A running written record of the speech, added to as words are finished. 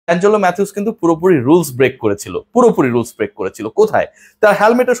Angelo Matthews কিন্তু পুরোপুরি rules break করেছিল। কোথায়? তার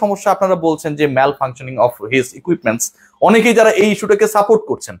হেলমেটের সমস্যা, আপনারা বলছেন যে ম্যাল ফাংশনিং অফ হিজ ইকুইপমেন্টস। অনেকেই যারা এই ইস্যুটাকে সাপোর্ট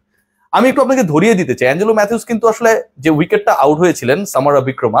করছেন, আমি একটু আপনাকে ধরিয়ে দিতে চাই, অ্যাঞ্জেলো ম্যাথিউস কিন্তু আসলে যে উইকেটটা আউট হয়েছিলেন সামারা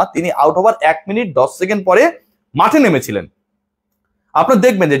বিক্রমা, তিনি আউট হওয়ার 1 মিনিট 10 সেকেন্ড পরে মাঠে নেমেছিলেন। আপনারা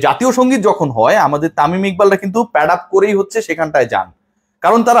দেখবেন যে জাতীয় সঙ্গীত যখন হয়, আমাদের তামিম ইকবালরা কিন্তু প্যাড আপ করেই হচ্ছে সেখানটায় যান,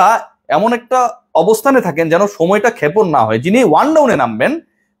 কারণ তারা এমন একটা অবস্থানে থাকেন যেন সময়টা ক্ষেপণ না হয়। যিনি ওয়ান ডাউনে নামবেন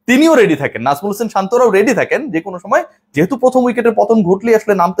তিনিও রেডি থাকেন, নাজমুল হোসেন শান্তরাও রেডি থাকেন যে কোনো সময়, যেহেতু প্রথম উইকেটের পতন ঘটলে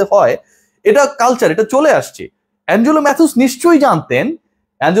আসলে নামতে হয়, এটা কালচার, এটা চলে আসছে। অ্যাঞ্জেলো ম্যাথিউস নিশ্চয়ই জানতেন,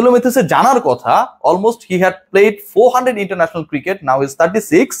 অ্যাঞ্জেলো ম্যাথিউসের জানার কথা, almost he had played 400 international cricket, now is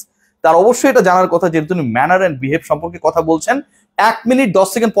 36। তার অবশ্যই এটা জানার কথা, যেহেতু তিনি ম্যানার এন্ড বিহেভ সম্পর্কে কথা বলছেন। 1 মিনিট 10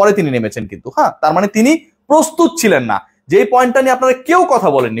 সেকেন্ড পরে তিনি নেমেছেন কিন্তু, হ্যাঁ, তার মানে তিনি প্রস্তুত ছিলেন না। যেই পয়েন্টটা নিয়ে আপনারা কেউ কথা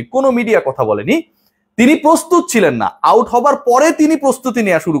বলেননি, কোনো মিডিয়া কথা বলেনি, তিনি প্রস্তুত ছিলেন না। আউট হবার পরে তিনি প্রস্তুতি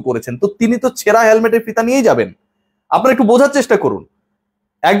নেওয়া শুরু করেছেন, তো তিনি তো ছেঁড়া হেলমেটের ফিতা নিয়েই যাবেন। আপনারা একটু বোঝার চেষ্টা করুন,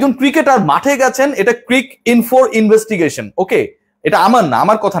 একজন ক্রিকেটার মাঠে গেছেন, এটা ক্রিক ইনফো ইনভেস্টিগেশন, ওকে, এটা আমার না,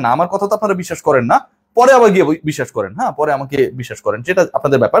 আমার কথা না, আমার কথা তো আপনারা বিশ্বাস করেন না, পরে আবার গিয়ে বিশ্বাস করেন, হ্যাঁ, পরে আমাকে বিশ্বাস করেন, যেটা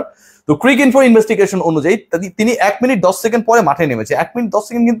আপনাদের ব্যাপার। তো ক্রিক ইনফো ইনভেস্টিগেশন অনুযায়ী তিনি 1 মিনিট 10 সেকেন্ড পরে মাঠে নেমেছে। 1 মিনিট 10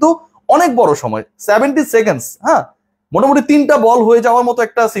 সেকেন্ড কিন্তু অনেক বড় সময়, 70 সেকেন্ডস, হ্যাঁ, মোটামুটি 3টা বল হয়ে যাওয়ার মতো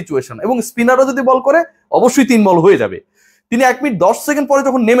একটা সিচুয়েশন, এবং স্পিনারও যদি বল করে অবশ্যই 3 বল হয়ে যাবে। তিনি 1 মিনিট 10 সেকেন্ড পরে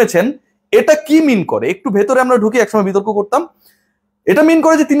যখন নেমেছেন, এটা কি মিন করে? একটু ভেতরে আমরা ঢুকে একসময় বিতর্ক করতাম। এটা মিন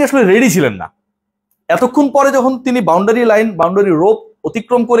করে যে তিনি আসলে রেডি ছিলেন না। এতক্ষণ পরে যখন তিনি বাউন্ডারি রোপ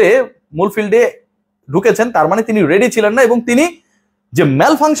অতিক্রম করে মূল ফিল্ডে ঢুকেছেন, তার মানে তিনি রেডি ছিলেন না, এবং তিনি যে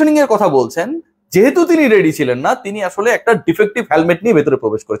ম্যাল ফাংশনিং এর কথা বলছেন, যেহেতু তিনি রেডি ছিলেন না, তিনি আসলে একটা ডিফেক্টিভ হেলমেট নিয়ে ভেতরে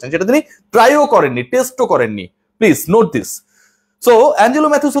প্রবেশ করেছেন, যেটা তিনি ট্রাইও করেননি, টেস্টও করেননি। Please note this. So Angelo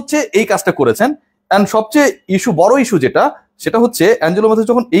Matthews হচ্ছে এই কাজটা করেছেন। এন্ড সবচেয়ে বড় ইস্যু সেটা হচ্ছে অ্যাঞ্জেলো ম্যাথিউস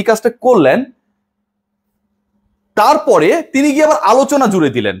যখন এই কাজটা করলেন, তারপরে তিনি গিয়ে আবার আলোচনা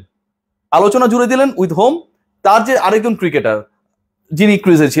জুড়ে দিলেন উইথ হোম? তার যে আরেকজন ক্রিকেটার যিনি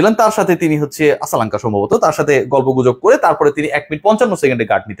ক্রিজে ছিলেন, তার সাথে তিনি হচ্ছে আসালাঙ্কা সম্ভবত, তার সাথে গল্প গুজব করে তারপরে তিনি 1 মিনিট 55 সেকেন্ডে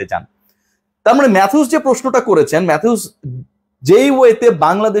গার্ড নিতে চান। তার মানে ম্যাথিউস যে প্রশ্নটা করেছেন, ম্যাথিউস যেই ওয়েতে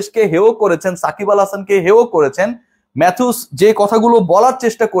বাংলাদেশকে হেয় করেছেন, সাকিব আল হাসানকে হেয় করেছেন, ম্যাথিউস যে কথাগুলো বলার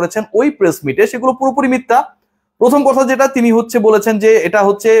চেষ্টা করেছেন ওই প্রেস মিটে, সেগুলো পুরোপুরি মিথ্যা। প্রথম কথা যেটা তিনি বলেছেন যে এটা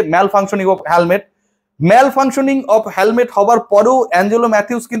হচ্ছে ম্যাল functioning of helmet. Mall functioning of helmet হবার পরেও অ্যাঞ্জেলো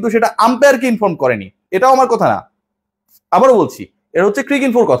ম্যাথিউস কিন্তু সেটা আম্পায়ারকে ইনফর্ম করেনি, এটাও আমার কথা না, আবারও বলছি, এটা হচ্ছে ক্রিক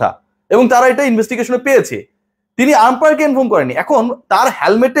ইনফোর কথা, এবং তারা এটা ইনভেস্টিগেশনে পেয়েছে। তিনি আম্পায়ারকে ইনফর্ম করেনি। এখন তার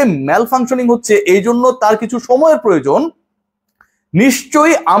হেলমেটে ম্যাল ফাংশনিং হচ্ছে, এই জন্য তার কিছু সময়ের প্রয়োজন,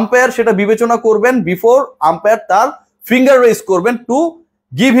 নিশ্চয়ই আম্পায়ার সেটা বিবেচনা করবেন বিফোর আম্পায়ার তার ফিঙ্গার রেজ করবেন to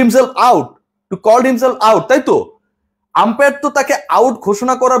give himself out, to call himself out, তাই তো? আম্পায়ার তো তাকে আউট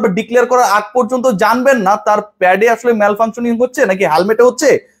ঘোষণা করার বা ডিক্লেয়ার করার আগ পর্যন্ত জানবেন না তার প্যাডে আসলে ম্যাল ফাংশনিং হচ্ছে, নাকি হেলমেটে হচ্ছে,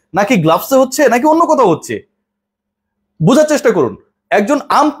 নাকি গ্লাভসে হচ্ছে, নাকি অন্য কোথাও হচ্ছে। বোঝার চেষ্টা করুন, একজন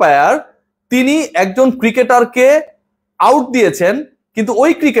আম্পায়ার তিনি একজন ক্রিকেটারকে আউট দিয়েছেন, কিন্তু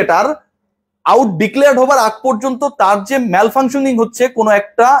ওই ক্রিকেটার আউট ডিক্লেয়ার্ড হবার আগ পর্যন্ত তার যে ম্যাল ফাংশনিং হচ্ছে কোনো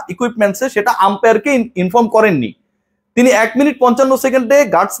একটা ইকুইপমেন্টসে, সেটা আম্পায়ারকে ইনফর্ম করেননি। তিনি 1 মিনিট 55 সেকেন্ডে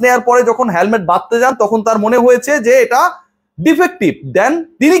গার্ডস নেয়ার পরে যখন হেলমেট বাঁধতে যান, তখন তার মনে হয়েছে যে এটা ডিফেক্টিভ। দেন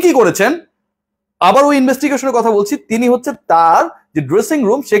তিনি কি করেছেন? আবার ওই ইনভেস্টিগেশনের কথা বলছি, তিনি হচ্ছে তার যে ড্রেসিং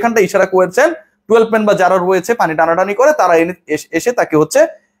রুম সেখানটা ইশারা করেছেন 12 ম্যান বা যারা রয়েছে পানি টানাটানি করে, তারা এসে তাকে হচ্ছে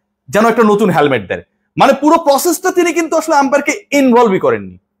যেন একটা নতুন হেলমেট দেয়। মানে পুরো প্রসেসটা তিনি কিন্তু আসলে আম্পায়ারকে ইনভলভই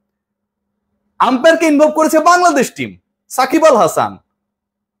করেননি। আম্পায়ারকে ইনভলভ করেছে বাংলাদেশ টিম, সাকিব আল হাসান।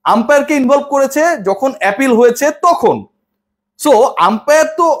 আম্পায়ারকে ইনভলভ করেছে যখন অ্যাপিল হয়েছে তখন। সো আম্পায়ার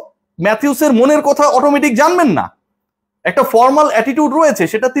তো ম্যাথিউসের মনের কথা অটোমেটিক জানবেন না, একটা ফর্মাল অ্যাটিটিউড রয়েছে,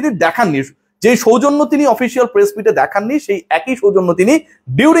 সেটা তিনি দেখাননি। যে সৌজন্য তিনি অফিসিয়াল প্রেস মিটে দেখাননি, সেই একই সৌজন্য তিনি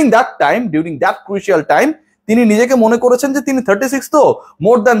ডিউরিং দ্যাট ক্রুশিয়াল টাইম তিনি নিজেকে মনে করেছেন যে তিনি 36, তো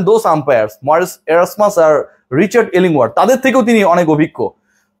more than those umpires, Morris Erasmus R Richard এলিংওয়ার্থ, তাদের থেকেও তিনি অনেক অভিজ্ঞ।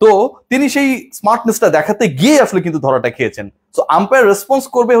 তো তিনি সেই স্মার্টনেসটা দেখাতে গিয়ে আসলে কিন্তু ধরাটা খেয়েছেন। সো আম্পায়ার রেসপন্স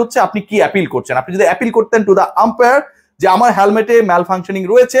করবে হচ্ছে আপনি কি অ্যাপিল করছেন। আপনি যদি অ্যাপিল করতেন টু দ্য আম্পায়ার যে আমার হেলমেটে ম্যাল ফাংশনিং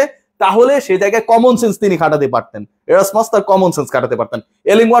রয়েছে, তাহলে সেই জায়গায় কমন সেন্স তিনি খাটাতে পারতেন, এরাসমাস তার কমন সেন্স খাটাতে পারতেন,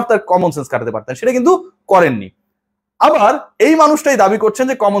 এলিংওয়ার্থ তার কমন সেন্স খাটাতে পারতেন, সেটা কিন্তু করেননি। আবার এই মানুষটাই দাবি করছেন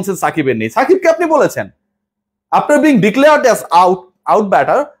যে কমন সেন্স সাকিবের নেই। সাকিবকে আপনি বলেছেন after being declared as out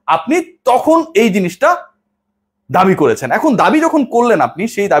batter, আপনি তখন এই জিনিসটা দাবি করেছেন। এখন দাবি যখন করলেন, আপনি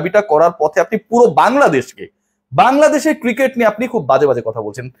সেই দাবিটা করার পথে আপনি পুরো বাংলাদেশের ক্রিকেট নিয়ে আপনি খুব বাজে বাজে কথা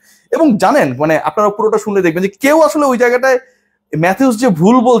বলছেন। এবং জানেন, মানে আপনারা পুরোটা শুনলে দেখবেন যে কেউ আসলে ওই জায়গাটায় ম্যাথিউস যে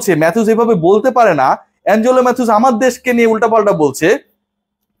ভুল বলছে, ম্যাথিউস এভাবে বলতে পারে না, অ্যাঞ্জেলো ম্যাথিউস আমার দেশকে নিয়ে উল্টাপাল্টা বলছে,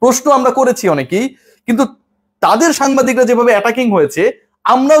 প্রশ্ন আমরা করেছি অনেকেই, কিন্তু তাদের সাংবাদিকরা যেভাবে অ্যাটাকিং হয়েছে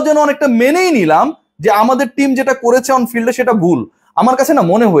আমরাও যেন অনেকটা মেনেই নিলাম যে আমাদের টিম যেটা করেছে অন ফিল্ডে সেটা ভুল। আমার কাছে না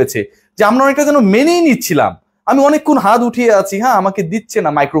মনে হয়েছে যে আমরা অনেকটা যেন মেনেই নিচ্ছিলাম। আমি অনেকক্ষণ হাত উঠিয়ে আছি, হ্যাঁ আমাকে দিচ্ছে না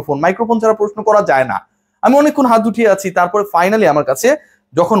মাইক্রোফোন ছাড়া প্রশ্ন করা যায় না। আমি অনেকক্ষণ হাত উঠিয়ে আছি, তারপরে ফাইনালি আমার কাছে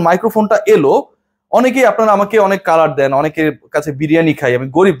যখন মাইক্রোফোনটা এলো, অনেকেই আপনারা আমাকে অনেক কালার দেন, অনেকের কাছে বিরিয়ানি খাই, আমি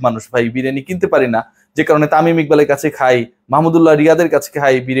গরিব মানুষ ভাই, বিরিয়ানি কিনতে পারি না, যে কারণে তামিম ইকবালের কাছে খাই, মাহমুদুল্লাহ রিয়াদের কাছে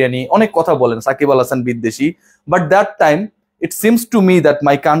খাই বিরিয়ানি, অনেক কথা বলেন, সাকিব আল হাসান বিদ্বেষী। But that time it seems to me that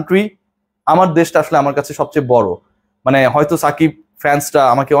my country, আমার দেশটা আসলে আমার কাছে সবচেয়ে বড়। মানে হয়তো সাকিব ফ্যান্সরা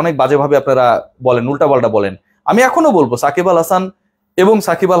আমাকে অনেক বাজেভাবে আপনারা বলেন, উল্টাপাল্টা বলেন, আমি এখনো বলবো সাকিব আল হাসান এবং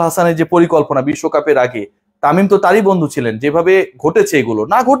সাকিব আল হাসানের যে পরিকল্পনা বিশ্বকাপের আগে, তামিম তো তারই বন্ধু ছিলেন, যেভাবে ঘটেছে এগুলো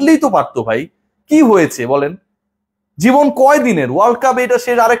না ঘটলেই তো পারতো ভাই, কি হয়েছে বলেন? জীবন কয় দিনের, ওয়ার্ল্ড কাপ এটা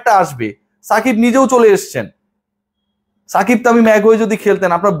শেষ, আরেকটা আসবে, সাকিব নিজেও চলে এসছেন, সাকিব তামিম এক হয়ে যদি খেলতেন,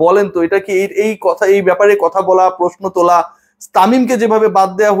 আপনারা বলেন তো এটা কি এই কথা, এই ব্যাপারে কথা বলা, প্রশ্ন তোলা, তামিমকে যেভাবে বাদ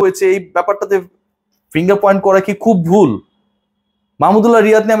দেওয়া হয়েছে এই ব্যাপারটাতে ফিঙ্গার পয়েন্ট করা কি খুব ভুল? মাহমুদুল্লাহ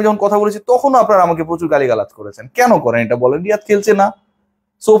রিয়াদ নিয়ে আমি যখন কথা বলেছি তখনও আপনারা আমাকে প্রচুর গালিগালাজ করেছেন, কেন করেন এটা বলেন? রিয়াদ খেলছে না,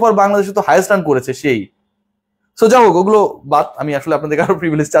 সোফার বাংলাদেশে তো হাইয়েস্ট রান করেছে সেই। সো যাই হোক, ওগুলো বাদ, আমি আসলে আপনাদের কারো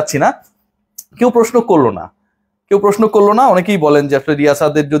প্রিভিলেজ চাচ্ছি না। কেউ প্রশ্ন করলো না, অনেকেই বলেন যে আসলে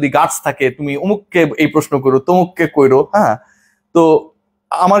রিয়াসাদের যদি গাছ থাকে তুমি অমুককে এই প্রশ্ন করো, তমুককে কইরো, হ্যাঁ। তো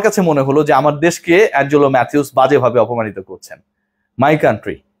আমার কাছে মনে হলো যে আমার দেশকে অ্যাঞ্জেলো ম্যাথিউস বাজেভাবে অপমানিত করছেন। মাই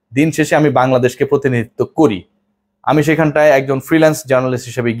কান্ট্রি, দিন শেষে আমি বাংলাদেশকে প্রতিনিধিত্ব করি, আমি সেখানটায় একজন ফ্রিল্যান্স জার্নালিস্ট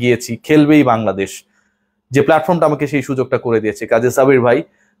হিসেবে গিয়েছি, খেলবেই বাংলাদেশ, যে প্ল্যাটফর্মটা আমাকে সেই সুযোগটা করে দিয়েছে কাজী সাবির ভাই,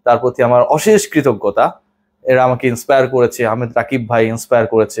 তার প্রতি আমার অশেষ কৃতজ্ঞতা। এরা আমাকে ইন্সপায়ার করেছে, আহমেদ রাকিব ভাই ইন্সপায়ার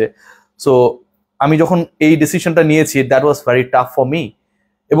করেছে। সো আমি যখন এই ডিসিশনটা নিয়েছি, that was very tough for me.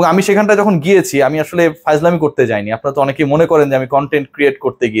 এবং আমি সেখানটা যখন গিয়েছি, আমি আসলে ফাজলামি করতে যাইনি। আপনারা তো অনেকেই মনে করেন যে আমি কন্টেন্ট ক্রিয়েট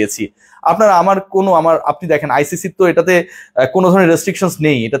করতে গিয়েছি। আপনারা আপনি দেখেন আইসিসি তো এটাতে কোনো ধরনের রেস্ট্রিকশনস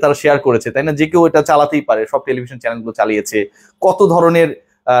নেই, এটা তারা শেয়ার করেছে, তাই না? যে কেউ এটা চালাতেই পারে, সব টেলিভিশন চ্যানেলগুলো চালিয়েছে। কত ধরনের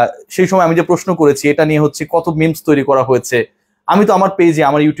সেই সময় আমি যে প্রশ্ন করেছি এটা নিয়ে হচ্ছে কত মিমস তৈরি করা হয়েছে। আমি তো আমার পেজে,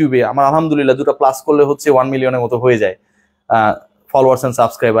 আমার ইউটিউবে, আমার আলহামদুলিল্লাহ 2টা প্লাস করলে হচ্ছে 1 মিলিয়নের মতো হয়ে যায় ফলোয়ার্স এন্ড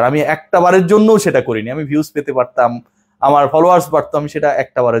সাবস্ক্রাইবার। আমি একটা বারের জন্যও সেটা করিনি, আমি ভিউজ পেতে পারতাম, আমার ফলোয়ার্স বাড়তো, আমি সেটা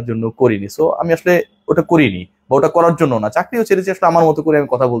একটা বারের জন্য করিনি। সো আমি আসলে ওটা করিনি, বা ওটা করার জন্য না, চাকরিও ছেড়েছি আসলে আমার মতো করে আমি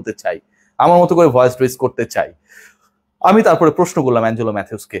কথা বলতে চাই, আমার মতো করে ভয়েস রেজ করতে চাই। আমি তারপরে প্রশ্ন করলাম অ্যাঞ্জেলো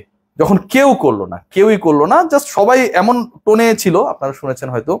ম্যাথিউসকে, যখন কেউই করলো না, জাস্ট সবাই এমন টোনে ছিল, আপনারা শুনেছেন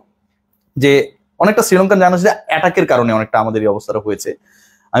হয়তো, যে অনেকটা শ্রীলঙ্কান জার্নালিস্টরা অ্যাটাকের কারণে অনেকটা আমাদের এই অবস্থাটা হয়েছে।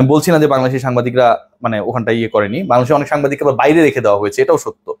 আমি বলছি না যে বাংলাদেশি সাংবাদিকরা মানে ওখানটা করেনি, বাংলাদেশে অনেক সাংবাদিককে আবার বাইরে রেখে দেওয়া হয়েছে, এটাও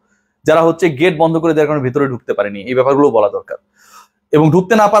সত্য, যারা হচ্ছে গেট বন্ধ করে দেওয়ার কারণে ভিতরে ঢুকতে পারেনি, এই ব্যাপারগুলো বলা দরকার। এবং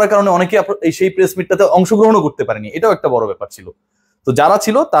ঢুকতে না পারার কারণে অনেকে সেই প্রেস মিটটাতে অংশগ্রহণও করতে পারেনি, এটাও একটা বড় ব্যাপার ছিল। তো যারা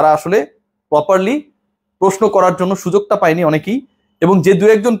ছিল তারা আসলে প্রপারলি প্রশ্ন করার জন্য সুযোগটা পায়নি অনেকেই, এবং যে দু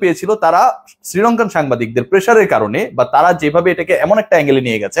একজন পেয়েছিল তারা শ্রীলঙ্কান সাংবাদিকদের প্রেশারের কারণে, বা তারা যেভাবে এটাকে এমন একটা অ্যাঙ্গেলে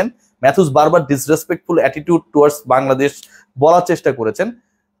নিয়ে গেছেন, ম্যাথুস বারবার ডিসরেসপেক্টফুল অ্যাটিটিউড টুয়ার্ডস বাংলাদেশ বলার চেষ্টা করেছেন,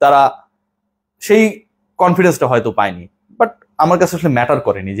 তারা সেই কনফিডেন্সটা হয়তো পায়নি। বাট আমার কাছে আসলে ম্যাটার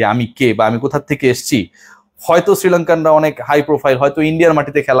করেনি যে আমি কে বা আমি কোথা থেকে এসেছি। হয়তো শ্রীলঙ্কানরা অনেক হাই প্রোফাইল, হয়তো ইন্ডিয়ার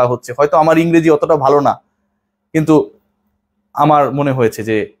মাটিতে খেলা হচ্ছে, হয়তো আমার ইংরেজি অতটা ভালো না, কিন্তু আমার মনে হয়েছে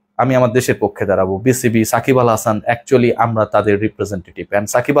যে আমি আমার দেশের পক্ষে দাঁড়াবো। বিসিবি, সাকিব আল হাসান, অ্যাকচুয়ালি আমরা তাদের রিপ্রেজেন্টেটিভ। অ্যান্ড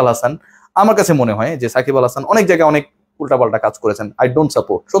সাকিব আল হাসান, আমার কাছে মনে হয় যে সাকিব আল হাসান অনেক জায়গায় অনেক উল্টাপাল্টা কাজ করেছেন, আই ডোন্ট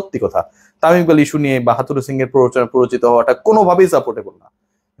সাপোর্ট, সত্যি কথা। তামিম ইকবাল ইস্যু নিয়ে বা হাতুরু সিং এর প্ররোচনা প্ররোচিত হওয়াটা কোনোভাবেই সাপোর্টেবল না,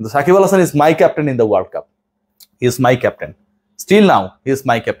 কিন্তু Shakib Al Hasan is my captain in the world cup, he is my captain, still now he is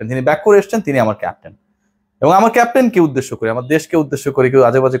my captain. তিনি ব্যাক করে এসছেন, তিনি আমার ক্যাপ্টেন। এবং আমার ক্যাপ্টেনকে উদ্দেশ্য করে, আমার দেশকে উদ্দেশ্য করে কেউ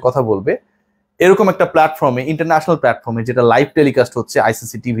আজে বাজে কথা বলবে, এরকম একটা প্ল্যাটফর্মে, ইন্টারন্যাশনাল প্ল্যাটফর্মে, যেটা লাইভ টেলিকাস্ট হচ্ছে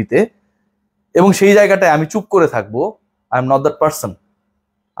আইসিসি টিভিতে, এবং সেই জায়গাটায় আমি চুপ করে থাকবো, I am not that person,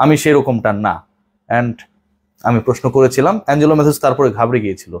 আমি সেরকমটা না। অ্যান্ড আমি প্রশ্ন করেছিলাম, অ্যাঞ্জেলো ম্যাথিউস তারপরে ঘাবড়ে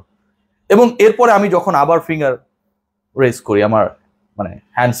গিয়েছিল। এবং এরপরে আমি যখন আবার ফিঙ্গার রেজ করি, আমার মানে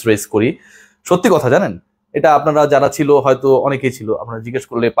হ্যান্ডস রেজ করি, সত্যি কথা জানেন, এটা আপনারা যারা ছিল হয়তো অনেকেই ছিল, আপনারা জিজ্ঞেস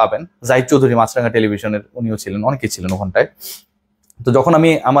করলে পাবেন, জাহিদ চৌধুরী মাছরাঙ্গা টেলিভিশনের, উনিও ছিলেন, অনেকেই ছিলেন ওখানটায়। তো যখন আমি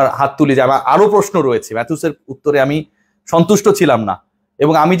আমার হাত তুলি যে আমার আরো প্রশ্ন রয়েছে, ম্যাথিউসের উত্তরে আমি সন্তুষ্ট ছিলাম না,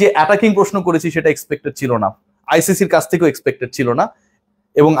 এবং আমি যে অ্যাটাকিং প্রশ্ন করেছি সেটা এক্সপেক্টেড ছিল না, আইসিসির কাছ থেকেও এক্সপেক্টেড ছিল না,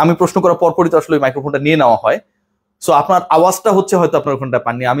 এবং আমি প্রশ্ন করার পরপরই তো আসলে মাইক্রোফোনটা নিয়ে নেওয়া হয়। সো আপনার আওয়াজটা হচ্ছে হয়তো আপনার ওখানটা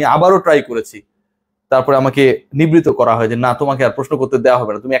পাননি, আমি আবারও ট্রাই করেছি, তারপরে আমাকে নিবৃত করা হয় যে না, তোমাকে আর প্রশ্ন করতে দেওয়া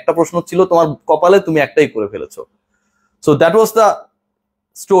হবে না, তুমি একটা প্রশ্ন ছিল তোমার কপালে, তুমি একটাই করে ফেলেছো। So that was the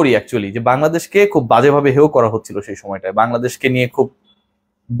story actually, যে বাংলাদেশকে খুব বাজেভাবে হেয় করা হচ্ছিল সেই সময়টায়, বাংলাদেশকে নিয়ে খুব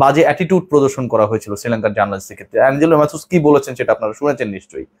বাজে অ্যাটিটিউড প্রদর্শন করা হয়েছিল শ্রীলঙ্কার জার্নালিস্টের ক্ষেত্রে। অ্যাঞ্জেলো ম্যাথুস কি বলেছেন সেটা আপনারা শুনেছেন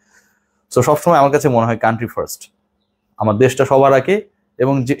নিশ্চয়ই। সো সবসময় আমার কাছে মনে হয় কান্ট্রি ফার্স্ট, আমার দেশটা সবার আগে,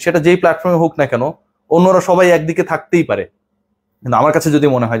 এবং সেটা যেই প্ল্যাটফর্মে হোক না কেন, অন্যরা সবাই একদিকে থাকতেই পারে, কিন্তু আমার কাছে যদি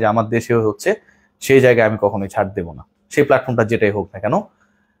মনে হয় যে আমার দেশে হচ্ছে, সেই জায়গায় আমি কখনোই ছাড় দেবো না, সেই প্ল্যাটফর্মটা যেটাই হোক না কেন।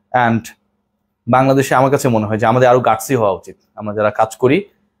 অ্যান্ড বাংলাদেশে আমার কাছে মনে হয় যে আমাদের আরো গাটসি হওয়া উচিত, আমরা যারা কাজ করি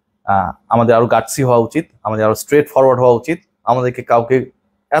আমাদের আরো গাটসি হওয়া উচিত, আমাদের আরো স্ট্রেট ফরওয়ার্ড হওয়া উচিত। আমাদেরকে কাউকে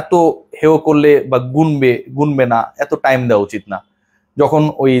এত হেয় করলে বা গুনবে না এত টাইম দেওয়া উচিত না। যখন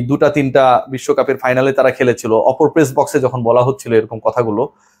ওই 2-3টা বিশ্বকাপের ফাইনালে তারা খেলেছিল, অপর প্রেস বক্সে যখন বলা হচ্ছিল এরকম কথাগুলো,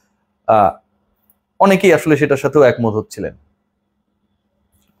 অনেকেই আসলে সেটার সাথেও একমত হচ্ছিলেন।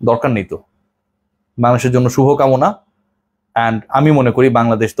 দরকার নেই তো। মানুষের জন্য শুভকামনা। অ্যান্ড আমি মনে করি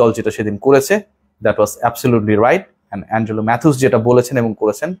বাংলাদেশ দল যেটা সেদিন করেছে, that was absolutely right. And Angelo Mathews যেটা বলেছেন এবং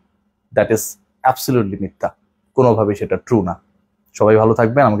করেছেন, দ্যাট ইজ অ্যাবসলিউটলি মিথ্যা, কোনোভাবেই সেটা ট্রু না। সবাই ভালো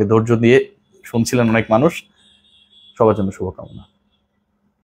থাকবেন, আমাকে ধৈর্য দিয়ে শুনছিলেন অনেক মানুষ, সবার জন্য শুভকামনা।